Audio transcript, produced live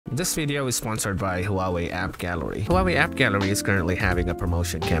This video is sponsored by Huawei AppGallery. Huawei AppGallery is currently having a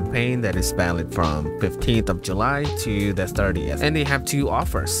promotion campaign that is valid from 15th of July to the 30th. And they have two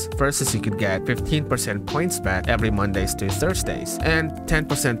offers. First is you could get 15% points back every Mondays to Thursdays and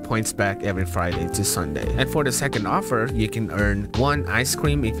 10% points back every Friday to Sunday. And for the second offer, you can earn 1 ice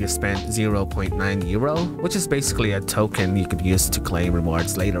cream if you spend 0.9 euro, which is basically a token you could use to claim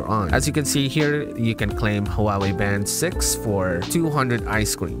rewards later on. As you can see here, you can claim Huawei Band 6 for 200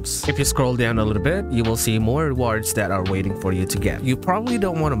 ice creams. If you scroll down a little bit, you will see more rewards that are waiting for you to get. You probably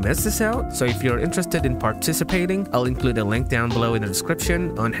don't want to miss this out, so if you're interested in participating, I'll include a link down below in the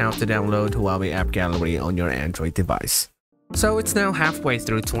description on how to download Huawei AppGallery on your Android device. So it's now halfway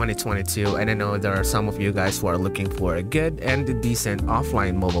through 2022, and I know there are some of you guys who are looking for a good and decent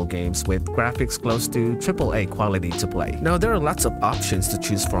offline mobile games with graphics close to AAA quality to play. Now there are lots of options to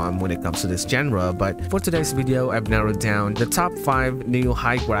choose from when it comes to this genre, but for today's video I've narrowed down the top 5 new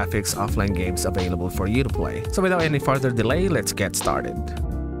high graphics offline games available for you to play. So without any further delay, let's get started.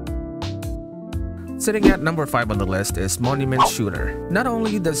 Sitting at number 5 on the list is Monument Shooter. Not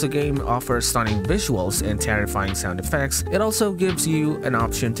only does the game offer stunning visuals and terrifying sound effects, it also gives you an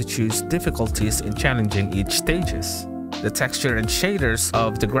option to choose difficulties in challenging each stages. The texture and shaders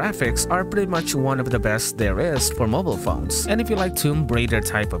of the graphics are pretty much one of the best there is for mobile phones. And if you like Tomb Raider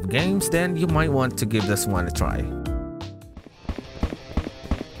type of games, then you might want to give this one a try.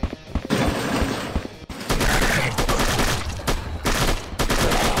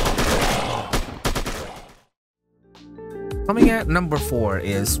 Coming at number 4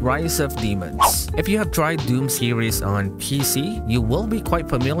 is Rise of Demons. If you have tried Doom series on PC, you will be quite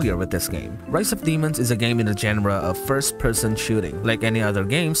familiar with this game. Rise of Demons is a game in the genre of first-person shooting. Like any other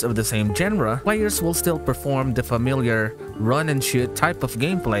games of the same genre, players will still perform the familiar run-and-shoot type of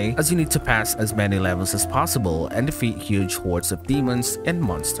gameplay, as you need to pass as many levels as possible and defeat huge hordes of demons and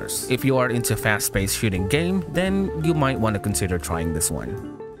monsters. If you are into fast-paced shooting game, then you might want to consider trying this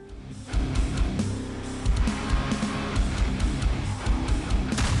one.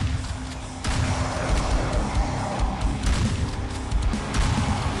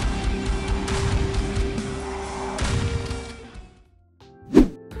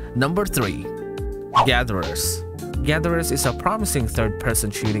 Number 3. Gatherers. Gatherers is a promising third-person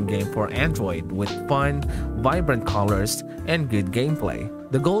shooting game for Android with fun, vibrant colors, and good gameplay.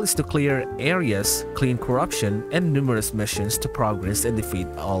 The goal is to clear areas, clean corruption, and numerous missions to progress and defeat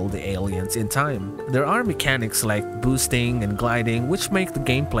all the aliens in time. There are mechanics like boosting and gliding which make the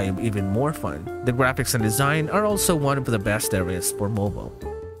gameplay even more fun. The graphics and design are also one of the best there is for mobile.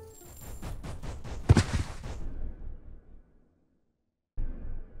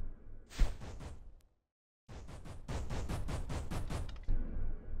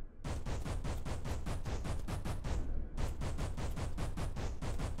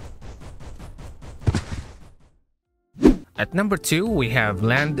 At number 2, we have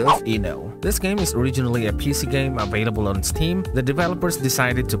Land of Eno. This game is originally a PC game available on Steam. The developers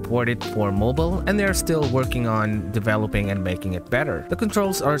decided to port it for mobile, and they are still working on developing and making it better. The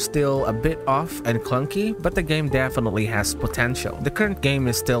controls are still a bit off and clunky, but the game definitely has potential. The current game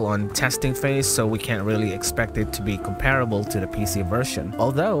is still on testing phase, so we can't really expect it to be comparable to the PC version.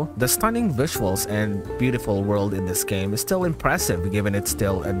 Although, the stunning visuals and beautiful world in this game is still impressive given it's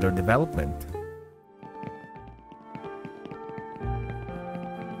still under development.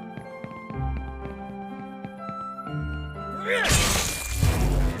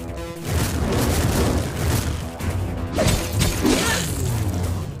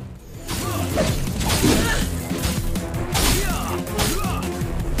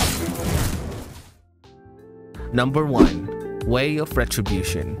 Number 1. Way of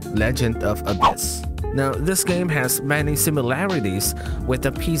Retribution, Legend of Abyss. Now, this game has many similarities with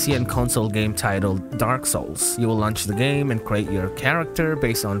the PC and console game titled Dark Souls. You will launch the game and create your character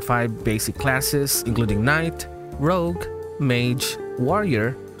based on 5 basic classes, including Knight, Rogue, Mage,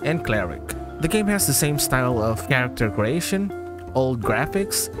 Warrior, and Cleric. The game has the same style of character creation, old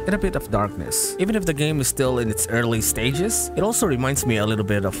graphics, and a bit of darkness. Even if the game is still in its early stages, it also reminds me a little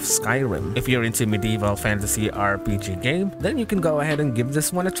bit of Skyrim. If you're into medieval fantasy RPG game, then you can go ahead and give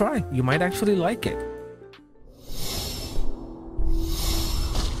this one a try. You might actually like it.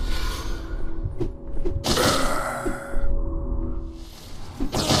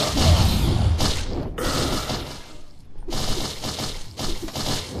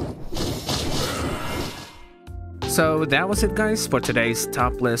 So that was it guys for today's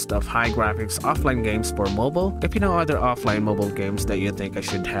top list of high graphics offline games for mobile. If you know other offline mobile games that you think I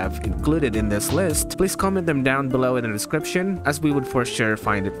should have included in this list, please comment them down below in the description, as we would for sure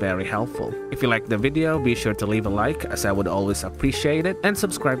find it very helpful. If you liked the video, be sure to leave a like, as I would always appreciate it, and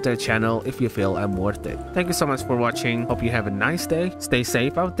subscribe to the channel if you feel I'm worth it. Thank you so much for watching. Hope you have a nice day. Stay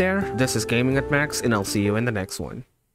safe out there. This is Gaming at Max, and I'll see you in the next one.